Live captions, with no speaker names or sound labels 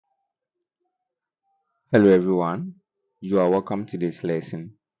Hello everyone, you are welcome to this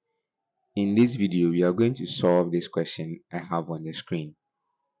lesson. In this video, we are going to solve this question I have on the screen.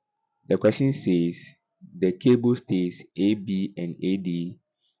 The question says, the cable stays AB and AD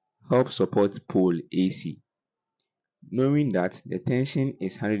help support pole AC. Knowing that the tension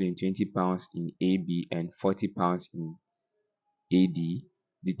is 120 pounds in AB and 40 pounds in AD,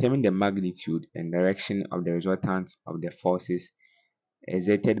 determine the magnitude and direction of the resultant of the forces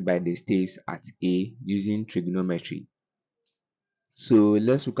exerted by the stays at A using trigonometry. So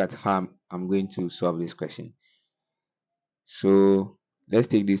let's look at how I'm going to solve this question. So let's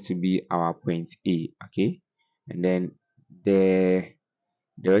take this to be our point A, okay? And then the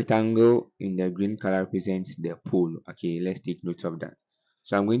rectangle in the green color represents the pole, okay? Let's take note of that.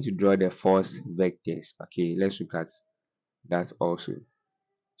 So I'm going to draw the force vectors, okay? Let's look at that also.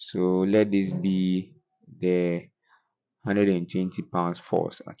 So let this be the 120 pounds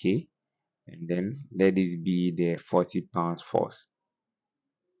force, okay? And then let this be the 40 pounds force.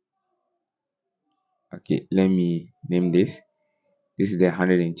 Okay, let me name this. This is the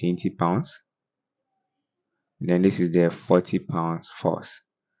 120 pounds. And then this is the 40 pounds force.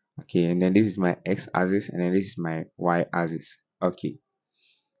 Okay, and then this is my x-axis, and then this is my y-axis. Okay,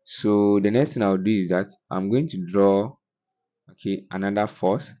 so the next thing I'll do is that I'm going to draw another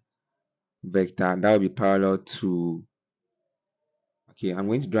force vector that will be parallel to I'm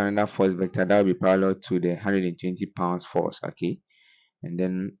going to draw another force vector that will be parallel to the 120 pounds force. Okay, and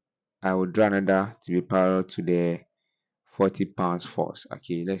then I will draw another to be parallel to the 40 pounds force.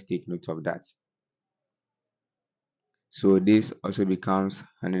 Okay, let's take note of that. So this also becomes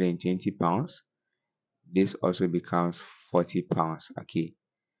 120 pounds. This also becomes 40 pounds. Okay.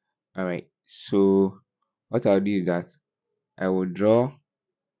 All right. So what I'll do is that I will draw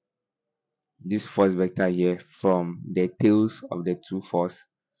this force vector here from the tails of the two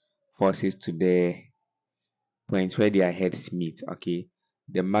forces to the point where their heads meet. Okay.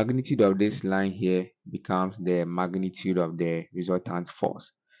 The magnitude of this line here becomes the magnitude of the resultant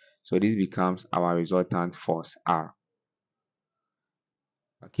force. So this becomes our resultant force R.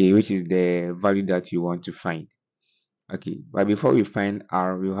 Okay, which is the value that you want to find. Okay, but before we find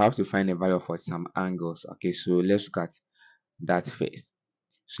R, we'll have to find a value for some angles. Okay, so let's look at that first.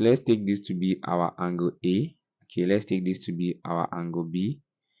 So let's take this to be our angle A. Okay, let's take this to be our angle B.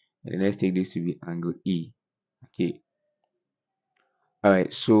 And then let's take this to be angle E. Okay.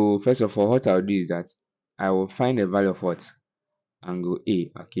 Alright, so first of all, what I'll do is that I will find a value of what? Angle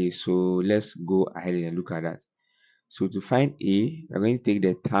A. Okay, so let's go ahead and look at that. So to find A, we're going to take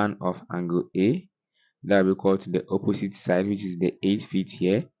the tan of angle A. That will be equal to the opposite side, which is the 8 feet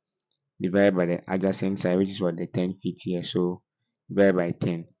here, divided by the adjacent side, which is what, the 10 feet here. So divided by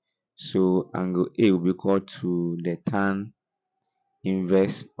 10. So angle A will be equal to the tan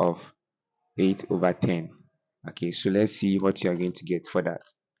inverse of 8 over 10. Okay, so let's see what you are going to get for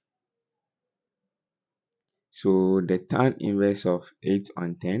that. So the tan inverse of 8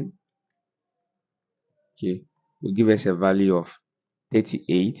 on 10, okay, will give us a value of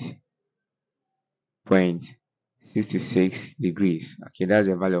 38.66 degrees. Okay, that's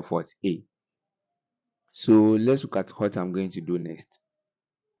the value of what? A. So let's look at what I'm going to do next.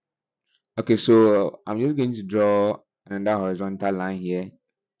 Okay, so I'm just going to draw another horizontal line here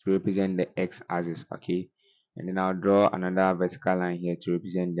to represent the x-axis. Okay, and then I'll draw another vertical line here to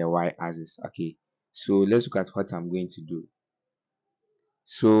represent the y-axis. Okay, so let's look at what I'm going to do.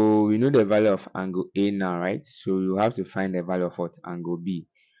 So we know the value of angle A now, right? So you have to find the value of what? Angle B.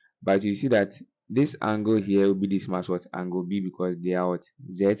 But you see that this angle here will be the same as what? Angle B, because they are what?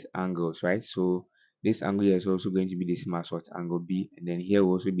 Z angles, right? So this angle here is also going to be the same as what? Angle B, and then here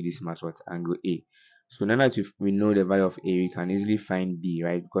will also be the same as what? Angle A. So now that we know the value of A, we can easily find B,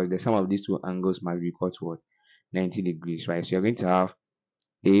 right? Because the sum of these two angles must be equal to what? 90 degrees, right? So you're going to have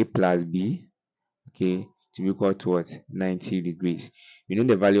A plus B, okay, to be equal to what? 90 degrees. We know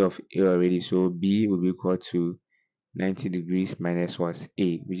the value of A already, so B will be equal to 90 degrees minus what?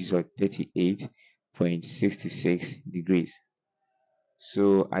 A, which is what? 38.66 degrees.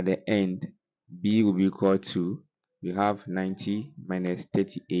 So at the end, B will be equal to, we have 90 minus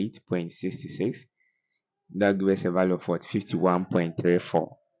 38.66. That gives us a value of what?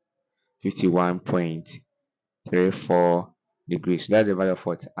 51.34. 51.34 degrees. So that's the value of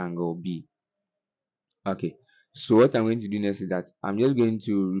what? Angle B. Okay. So what I'm going to do next is that I'm just going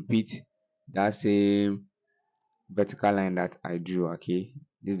to repeat that same vertical line that I drew. Okay,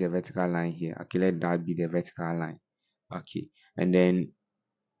 this is the vertical line here. Okay, let that be the vertical line. Okay, and then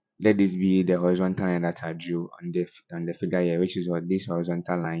let this be the horizontal line that I drew on the figure here, which is what? This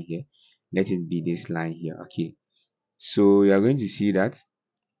horizontal line here. Let it be this line here. Okay, so you are going to see that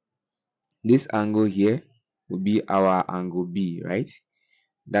this angle here will be our angle B, right?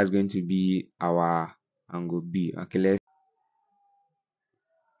 That's going to be our angle B.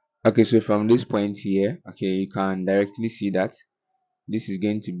 Okay, so from this point here, okay, you can directly see that this is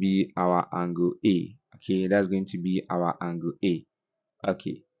going to be our angle A. Okay, that's going to be our angle A.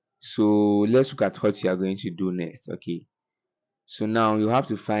 Okay, so let's look at what you are going to do next. Okay, so now you have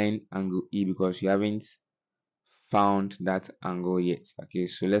to find angle E because you haven't found that angle yet. Okay,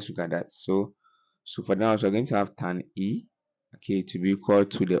 so let's look at that. So for now, so we're going to have tan E, okay, to be equal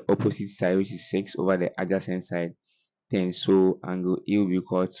to the opposite side, which is 6, over the adjacent side 10. So angle E will be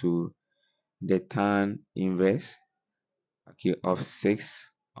equal to the tan inverse, okay, of 6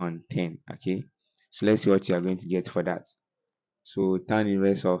 on 10. Okay, so let's see what you are going to get for that. So tan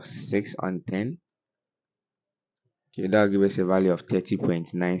inverse of 6 on 10, okay, that will give us a value of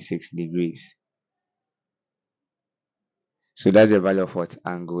 30.96 degrees. So that's the value of what?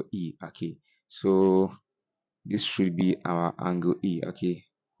 Angle E. Okay, so this should be our angle E. Okay,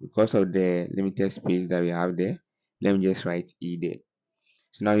 because of the limited space that we have there, let me just write E there.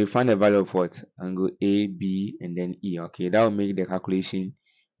 So now you find the value of what? Angle A, B, and then E. Okay, that will make the calculation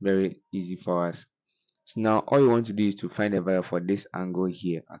very easy for us. So now all you want to do is to find the value for this angle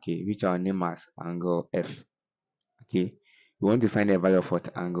here, okay, which I'll name as angle F. Okay, we want to find the value of what?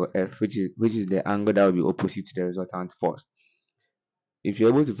 Angle F, which is the angle that will be opposite to the resultant force. If you're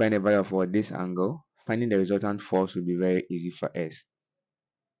able to find the value for this angle, finding the resultant force will be very easy for us.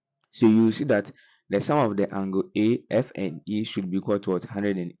 So you see that the sum of the angle A, F, and E should be equal to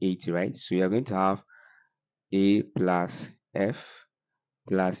 180, right? So you're going to have A plus F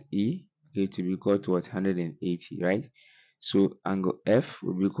plus E, okay, to be equal to 180, right? So angle F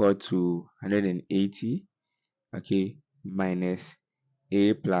will be equal to 180, okay, minus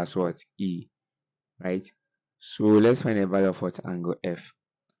A plus what? E, right? So let's find the value of what? Angle F.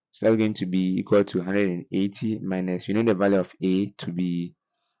 So that's going to be equal to 180 minus, we know the value of A to be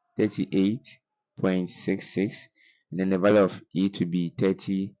 38.66, and then the value of E to be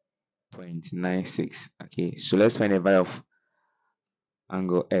 30.96. Okay, so let's find the value of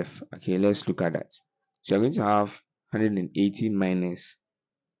angle F. Okay, let's look at that. So you're going to have 180 minus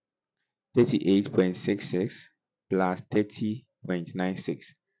 38.66 plus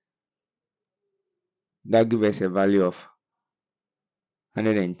 30.96. That gives us a value of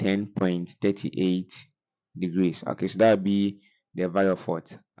 110.38 degrees. Okay, so that would be the value of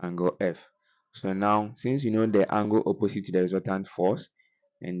what? Angle F. So now, since you know the angle opposite to the resultant force,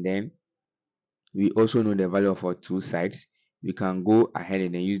 and then we also know the value of our two sides, we can go ahead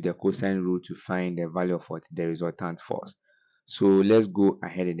and then use the cosine rule to find the value of what? The resultant force. So let's go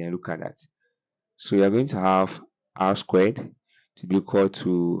ahead and then look at that. So you're going to have r squared to be equal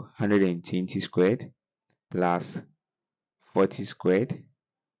to 120 squared plus 40 squared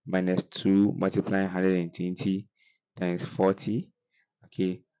minus 2 multiplying 120 times 40.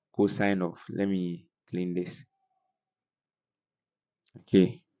 Okay, cosine of, let me clean this.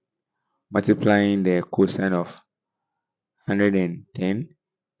 Okay, multiplying the cosine of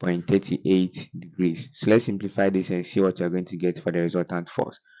 110.38 degrees. So let's simplify this and see what you're going to get for the resultant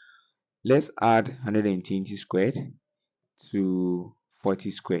force. Let's add 120 squared to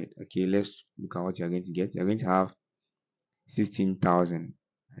 40 squared. Okay, let's look at what you're going to get. You're going to have 16,000.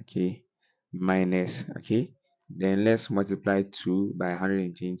 Okay, minus, okay, then let's multiply 2 by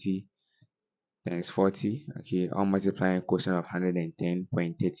 120 times 40. Okay, all multiplying quotient of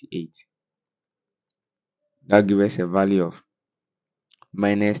 110.38. That gives us a value of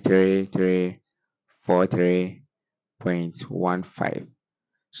minus 3343.15.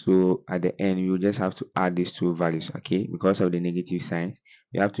 So at the end, you just have to add these two values, okay? Because of the negative signs,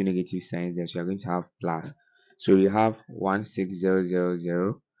 we have two negative signs there, so you're going to have plus. So we have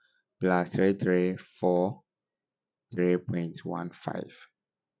 16000 plus 3343.15.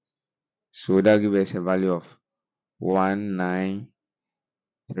 So that gives us a value of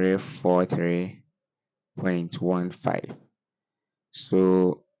 19343.15.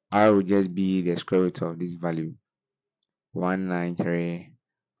 So R will just be the square root of this value,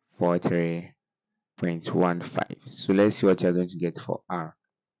 19343.15. So let's see what you're going to get for R.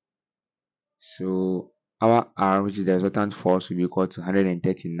 So our R, which is the resultant force, will be equal to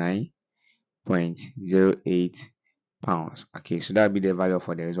 139.08 pounds. Okay, so that will be the value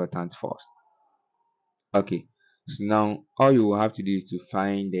for the resultant force. Okay, so now all you will have to do is to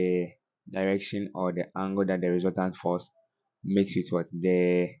find the direction or the angle that the resultant force makes with what?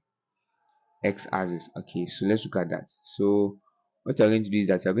 The x-axis. Okay, so let's look at that. So what you're going to do is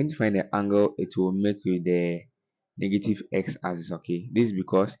that you're going to find the angle it will make with the negative x-axis. Okay, this is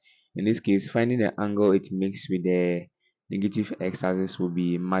because in this case finding the angle it makes with the negative x-axis will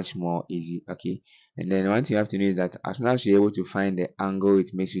be much more easy. Okay, and then one thing you have to know is that as soon as you're able to find the angle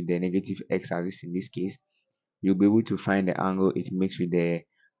it makes with the negative x-axis, in this case you'll be able to find the angle it makes with the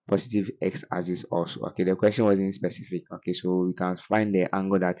positive x-axis also. Okay, the question wasn't specific. Okay, so we can find the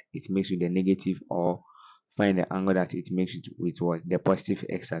angle that it makes with the negative, or find the angle that it makes with what, the positive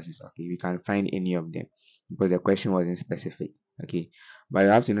x-axis. Okay, we can find any of them because the question wasn't specific. Okay, but you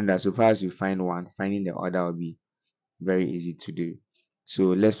have to know that so far as you find one, finding the other will be very easy to do. So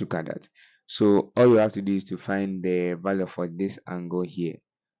let's look at that. So all you have to do is to find the value for this angle here.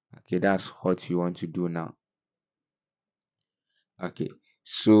 Okay, that's what you want to do now. Okay,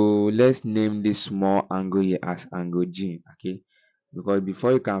 so let's name this small angle here as angle G. Okay, because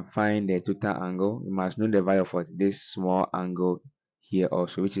before you can find the total angle, you must know the value for this small angle here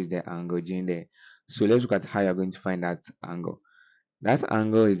also, which is the angle G there. So let's look at how you're going to find that angle. That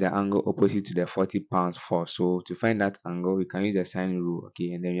angle is the angle opposite to the 40 pounds force. So to find that angle, we can use the sine rule.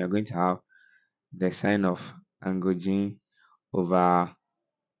 Okay, and then we are going to have the sine of angle G over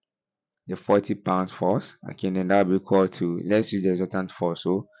the 40 pounds force. Okay, and then that will be equal to, let's use the resultant force.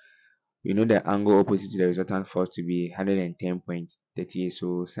 So we know the angle opposite to the resultant force to be 110.38.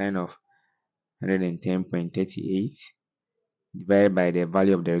 So sine of 110.38 divided by the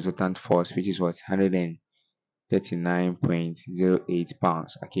value of the resultant force, which is what, 139.08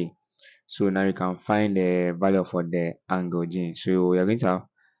 pounds. Okay, so now you can find the value for the angle G. So we are going to have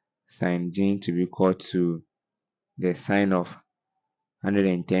sine G to be equal to the sine of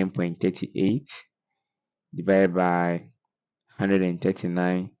 110.38 divided by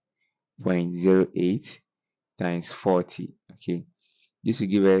 139.08 times 40. Okay, this will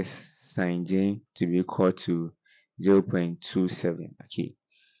give us sine J to be equal to 0.27. Okay,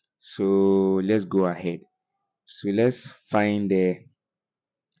 so let's go ahead. So let's find the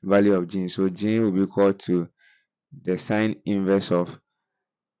value of G. So G will be equal to the sine inverse of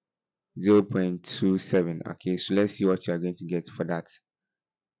 0.27. Okay, so let's see what you are going to get for that.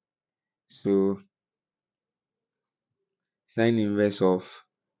 So sine inverse of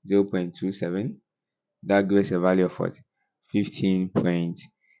 0.27, that gives a value of what,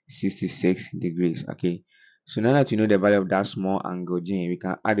 15.66 degrees. Okay, so now that you know the value of that small angle G, we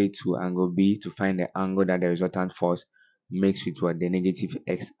can add it to angle B to find the angle that the resultant force makes with what, the negative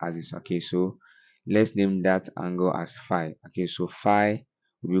x-axis. Okay, so let's name that angle as phi. Okay, so phi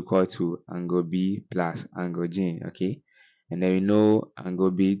will be equal to angle B plus angle G. Okay, and then we know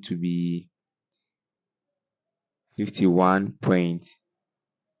angle B to be 51 point,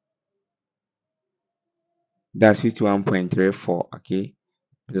 that's 51.34. Okay,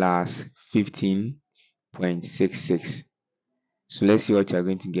 plus 15.66. So let's see what you're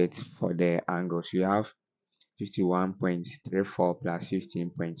going to get for the angle. So you have 51.34 plus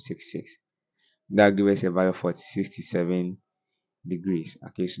 15.66. That gives us a value for 67 degrees.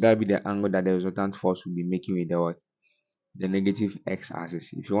 Okay, so that will be the angle that the resultant force will be making with the what? The negative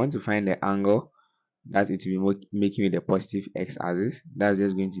x-axis. If you want to find the angle that it will be making with the positive x-axis, that's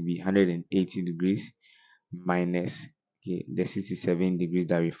just going to be 180 degrees minus, okay, the 67 degrees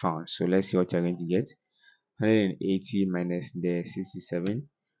that we found. So let's see what you're going to get. 180 minus the 67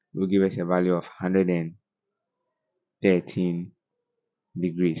 will give us a value of 113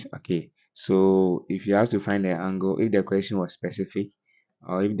 degrees. Okay, so if you have to find the angle, if the question was specific,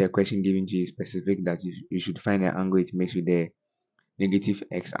 or if the question given to you is specific that you should find the angle it makes with the negative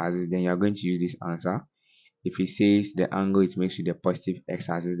x-axis, then you are going to use this answer. If it says the angle it makes with the positive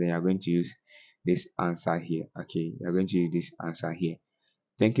x-axis, then you are going to use this answer here. Okay, you are going to use this answer here.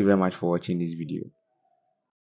 Thank you very much for watching this video.